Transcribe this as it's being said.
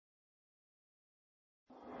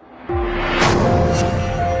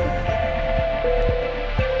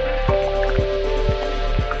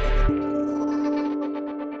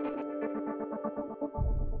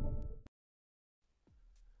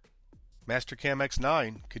Mastercam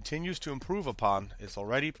X9 continues to improve upon its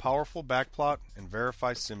already powerful backplot and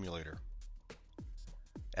verify simulator.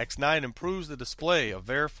 X9 improves the display of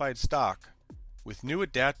verified stock with new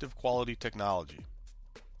adaptive quality technology.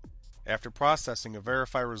 After processing a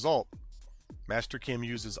verify result, Mastercam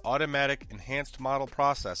uses automatic enhanced model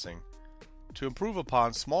processing to improve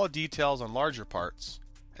upon small details on larger parts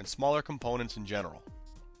and smaller components in general.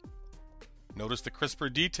 Notice the crisper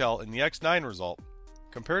detail in the X9 result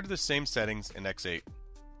compared to the same settings in X8.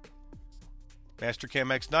 Mastercam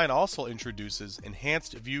X9 also introduces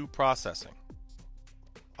enhanced view processing.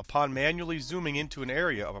 Upon manually zooming into an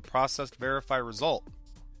area of a processed verify result,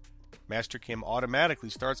 Mastercam automatically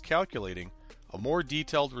starts calculating a more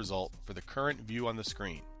detailed result for the current view on the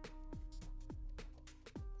screen.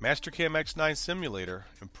 Mastercam X9 Simulator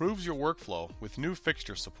improves your workflow with new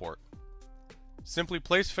fixture support. Simply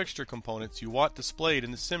place fixture components you want displayed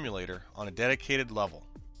in the simulator on a dedicated level.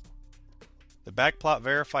 The Backplot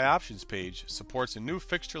Verify Options page supports a new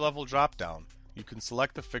fixture level dropdown you can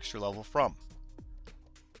select the fixture level from.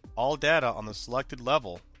 All data on the selected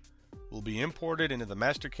level will be imported into the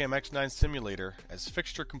Mastercam X9 Simulator as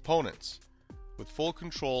fixture components with full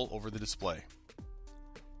control over the display.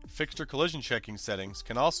 Fixture collision checking settings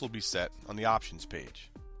can also be set on the Options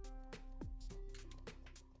page.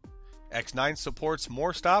 X9 supports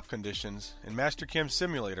more stop conditions in Mastercam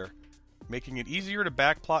Simulator, making it easier to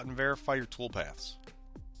backplot and verify your toolpaths.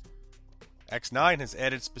 X9 has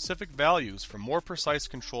added specific values for more precise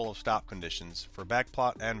control of stop conditions for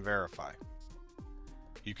backplot and verify.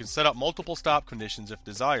 You can set up multiple stop conditions if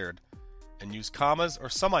desired, and use commas or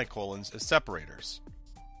semicolons as separators.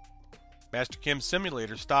 Mastercam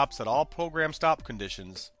Simulator stops at all program stop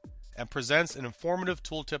conditions and presents an informative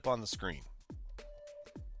tooltip on the screen.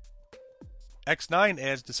 X9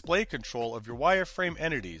 adds display control of your wireframe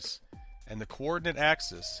entities and the coordinate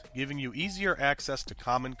axis, giving you easier access to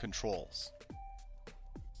common controls.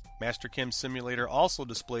 Mastercam Simulator also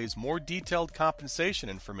displays more detailed compensation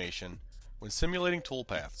information when simulating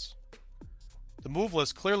toolpaths. The move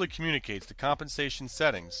list clearly communicates the compensation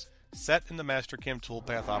settings set in the Mastercam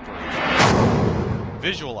toolpath operation.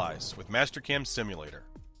 Visualize with Mastercam Simulator.